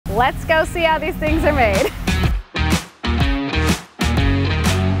Let's go see how these things are made.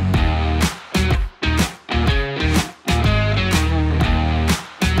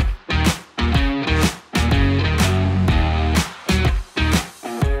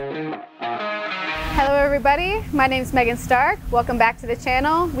 Hello everybody, my name is Meghan Stark. Welcome back to the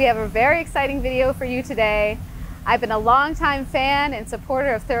channel. We have a very exciting video for you today. I've been a longtime fan and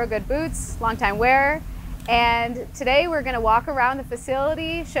supporter of Thorogood boots, longtime wearer, and today we're going to walk around the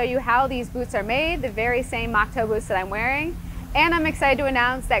facility, show you how these boots are made, the very same MOTO boots that I'm wearing, and I'm excited to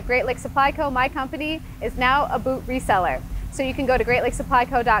announce that Great Lakes Supply Co., my company, is now a boot reseller. So you can go to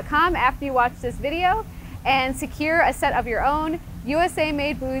greatlakesupplyco.com after you watch this video and secure a set of your own USA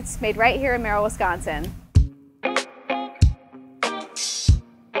made boots made right here in Merrill, Wisconsin.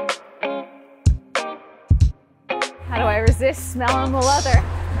 How do I resist smelling the leather?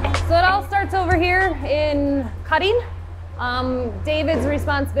 So it all starts over here in cutting. David's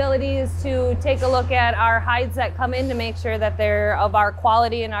responsibility is to take a look at our hides that come in to make sure that they're of our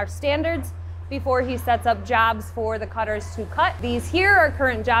quality and our standards before he sets up jobs for the cutters to cut. These here are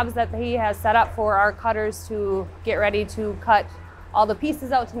current jobs that he has set up for our cutters to get ready to cut all the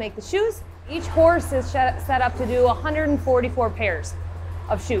pieces out to make the shoes. Each horse is set up to do 144 pairs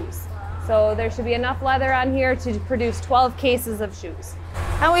of shoes. So there should be enough leather on here to produce 12 cases of shoes.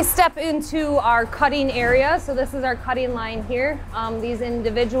 Now we step into our cutting area. So this is our cutting line here. These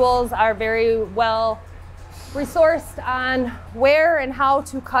individuals are very well resourced on where and how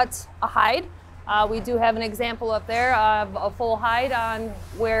to cut a hide. We do have an example up there of a full hide on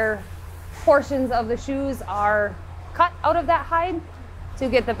where portions of the shoes are cut out of that hide to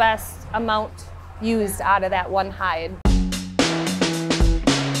get the best amount used out of that one hide.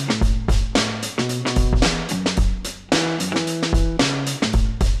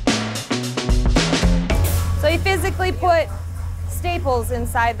 So he physically put staples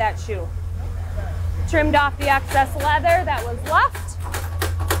inside that shoe. Trimmed off the excess leather that was left.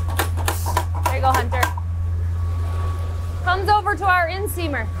 There you go, Hunter. Comes over to our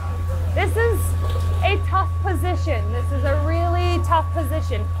inseamer. This is a tough position. This is a really tough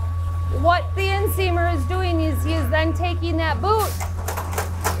position. What the inseamer is doing is he is then taking that boot,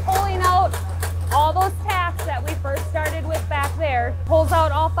 pulling out all those tacks that we first started with back there, pulls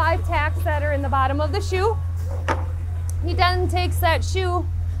out all 5 tacks that are in the bottom of the shoe. He then takes that shoe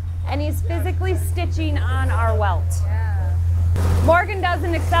and he's physically stitching on our welt. Yeah. Morgan does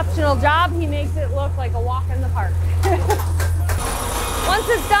an exceptional job. He makes it look like a walk in the park. Once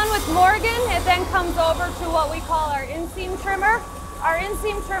it's done with Morgan, it then comes over to what we call our inseam trimmer. Our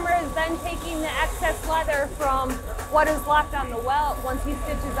inseam trimmer is then taking the excess leather from what is left on the welt once he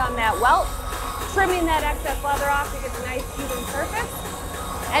stitches on that welt, trimming that excess leather off to get a nice even surface.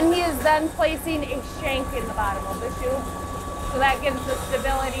 And he is then placing a shank in the bottom of the shoe. So that gives the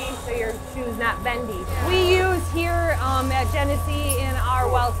stability so your shoe's not bendy. We use here at Genesee in our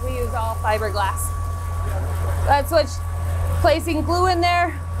welts, we use all fiberglass. That's what, placing glue in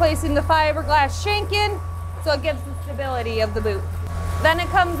there, placing the fiberglass shank in, so it gives the stability of the boot. Then it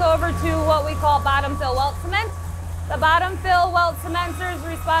comes over to what we call bottom fill welt cement. The bottom fill welt cementer's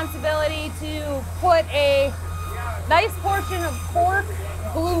responsibility to put a nice portion of cork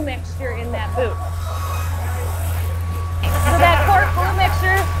glue mixture in that boot. So that cork glue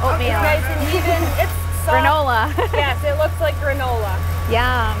mixture is nice and even. It's soft. Granola. Yes, it looks like granola.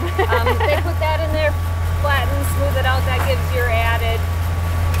 Yum. They put that in there, flatten, smooth it out. That gives your added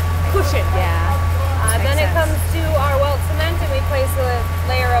cushion. Yeah. Then it comes to our welt cement and we place a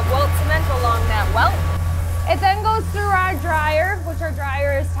layer of welt cement along that welt. It then goes through our dryer, which our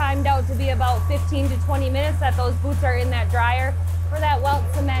dryer is timed out to be about 15 to 20 minutes that those boots are in that dryer for that welt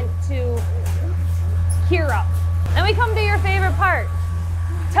cement to cure up. Then we come to your favorite part,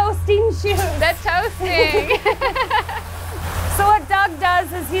 toasting shoes. The toasting. So what Doug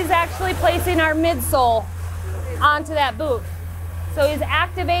does is he's actually placing our midsole onto that boot. So he's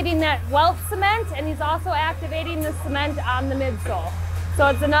activating that welt cement and he's also activating the cement on the midsole. So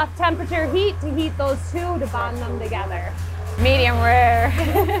it's enough temperature heat to heat those two to bond them together. Medium rare.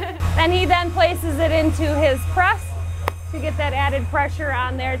 And he then places it into his press to get that added pressure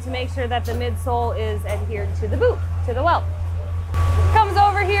on there to make sure that the midsole is adhered to the boot, to the welt. Comes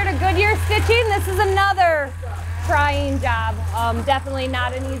over here to Goodyear stitching. This is another trying job. Definitely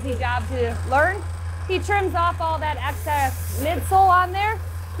not an easy job to learn. He trims off all that excess midsole on there.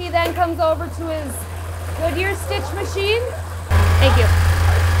 He then comes over to his Goodyear stitch machine. Thank you.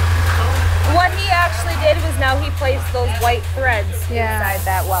 What he actually did was now he placed those white threads inside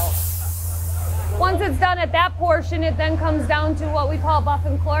that welt. Once it's done at that portion, it then comes down to what we call buff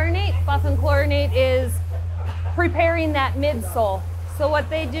and chlorinate. Buff and chlorinate is preparing that midsole. So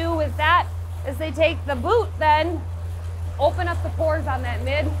what they do with that is they take the boot, then open up the pores on that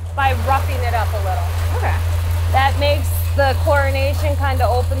mid by roughing it up a little. Okay. That makes the chlorination kind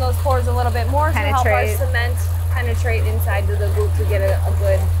of open those pores a little bit more to help our cement penetrate inside to the boot to get a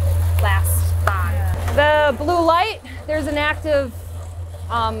good last bond. Yeah. The blue light, there's an active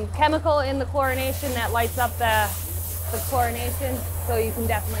chemical in the chlorination that lights up the chlorination, so you can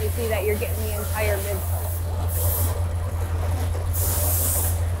definitely see that you're getting the entire midsole.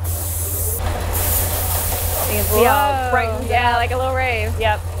 Yeah, like a little rave.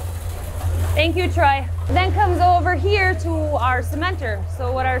 Yep. Thank you, Troy. Then comes over here to our cementer.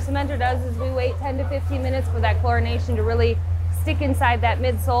 So what our cementer does is we wait 10 to 15 minutes for that chlorination to really stick inside that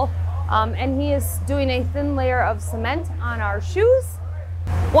midsole. And he is doing a thin layer of cement on our shoes.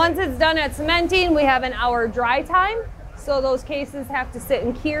 Once it's done at cementing, we have an hour dry time. So those cases have to sit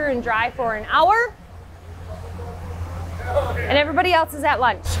and cure and dry for an hour. And everybody else is at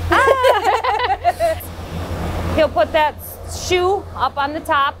lunch. He'll put that shoe up on the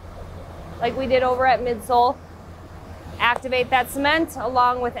top, like we did over at midsole. Activate that cement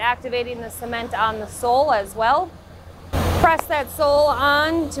along with activating the cement on the sole as well. Press that sole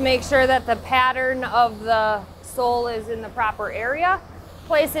on to make sure that the pattern of the sole is in the proper area.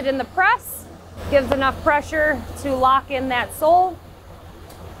 Place it in the press, gives enough pressure to lock in that sole.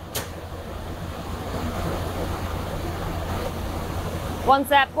 Once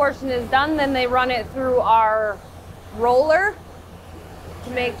that portion is done, then they run it through our roller to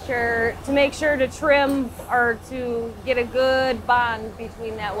make sure to trim or to get a good bond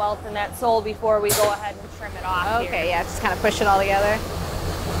between that welt and that sole before we go ahead and trim it off. Okay, yeah, just kind of push it all together.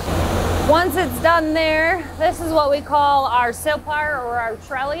 Once it's done there, this is what we call our silpar or our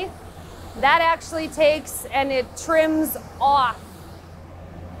trelly. That actually takes and it trims off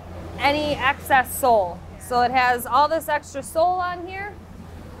any excess sole. So it has all this extra sole on here.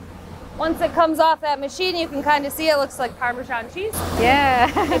 Once it comes off that machine, you can kind of see it looks like Parmesan cheese. Yeah.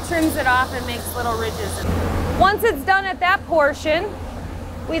 It trims it off and makes little ridges. Once it's done at that portion,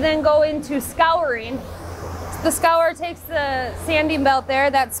 we then go into scouring. The scourer takes the sanding belt there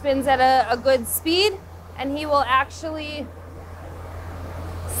that spins at a good speed, and he will actually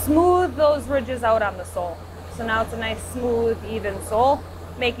smooth those ridges out on the sole. So now it's a nice, smooth, even sole,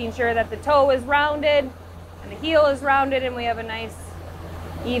 making sure that the toe is rounded and the heel is rounded and we have a nice,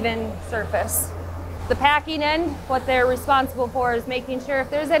 even surface. The packing end, what they're responsible for is making sure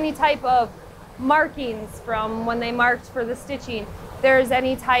if there's any type of markings from when they marked for the stitching, there's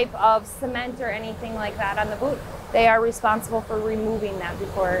any type of cement or anything like that on the boot, they are responsible for removing that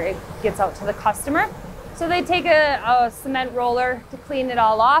before it gets out to the customer. So they take a cement roller to clean it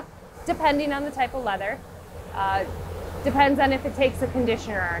all off, depending on the type of leather. Depends on if it takes a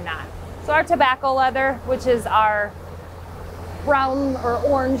conditioner or not. So our tobacco leather, which is our brown or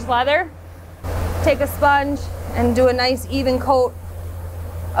orange leather, take a sponge and do a nice even coat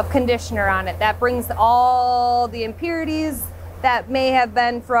of conditioner on it. That brings all the impurities that may have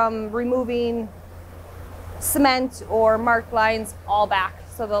been from removing cement or marked lines all back.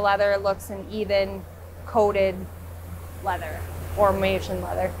 So the leather looks an even coated leather or Mason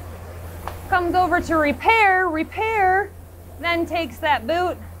leather. Comes over to repair. Repair then takes that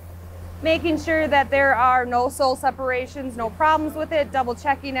boot, making sure that there are no sole separations, no problems with it, double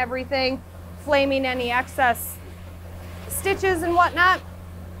checking everything, flaming any excess stitches and whatnot,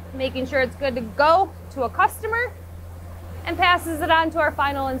 making sure it's good to go to a customer, and passes it on to our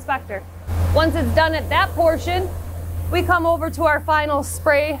final inspector. Once it's done at that portion, we come over to our final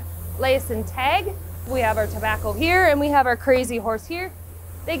spray, lace, and tag. We have our tobacco here and we have our Crazy Horse here.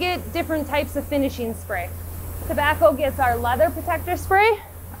 They get different types of finishing spray. Tobacco gets our leather protector spray.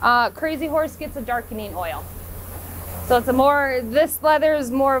 Crazy Horse gets a darkening oil. So it's this leather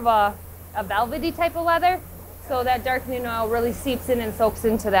is more of a velvety type of leather. So that darkening oil really seeps in and soaks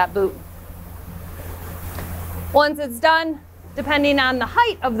into that boot. Once it's done, depending on the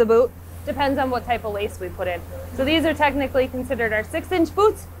height of the boot, depends on what type of lace we put in. So these are technically considered our 6-inch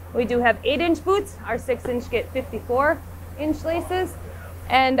boots. We do have 8-inch boots. Our 6-inch get 54-inch laces,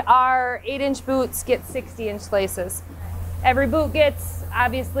 and our 8-inch boots get 60-inch laces. Every boot gets,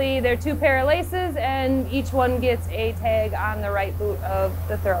 obviously, their 2 pair of laces, and each one gets a tag on the right boot of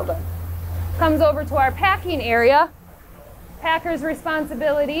the Thorogood. Comes over to our packing area. Packer's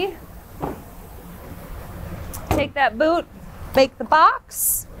responsibility. Take that boot, make the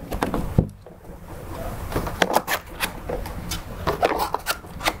box.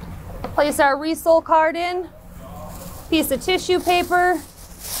 Place our resole card in, piece of tissue paper.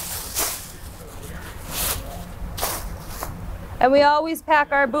 And we always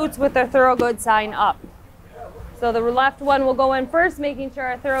pack our boots with our Thorogood sign up. So the left one will go in first, making sure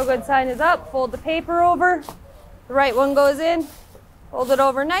our Thorogood sign is up. Fold the paper over. The right one goes in. Fold it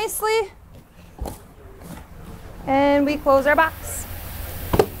over nicely. And we close our box.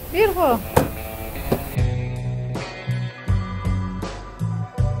 Beautiful.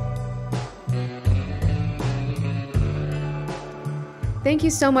 Thank you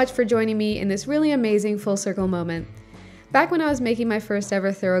so much for joining me in this really amazing full circle moment. Back when I was making my first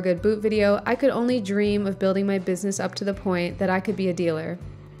ever Thorogood boot video, I could only dream of building my business up to the point that I could be a dealer.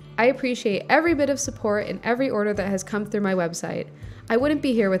 I appreciate every bit of support and every order that has come through my website. I wouldn't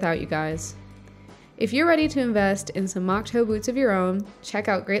be here without you guys. If you're ready to invest in some MOTO boots of your own, check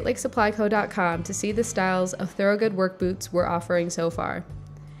out GreatLakesSupplyCo.com to see the styles of Thorogood work boots we're offering so far.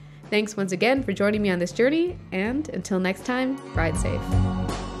 Thanks once again for joining me on this journey, and until next time, ride safe.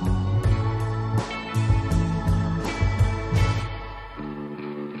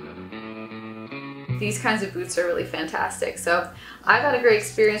 These kinds of boots are really fantastic. So I've had a great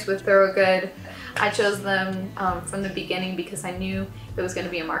experience with Thorogood. I chose them from the beginning because I knew it was going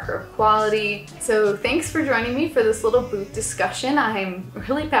to be a marker of quality. So thanks for joining me for this little boot discussion. I'm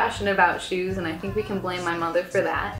really passionate about shoes, and I think we can blame my mother for that.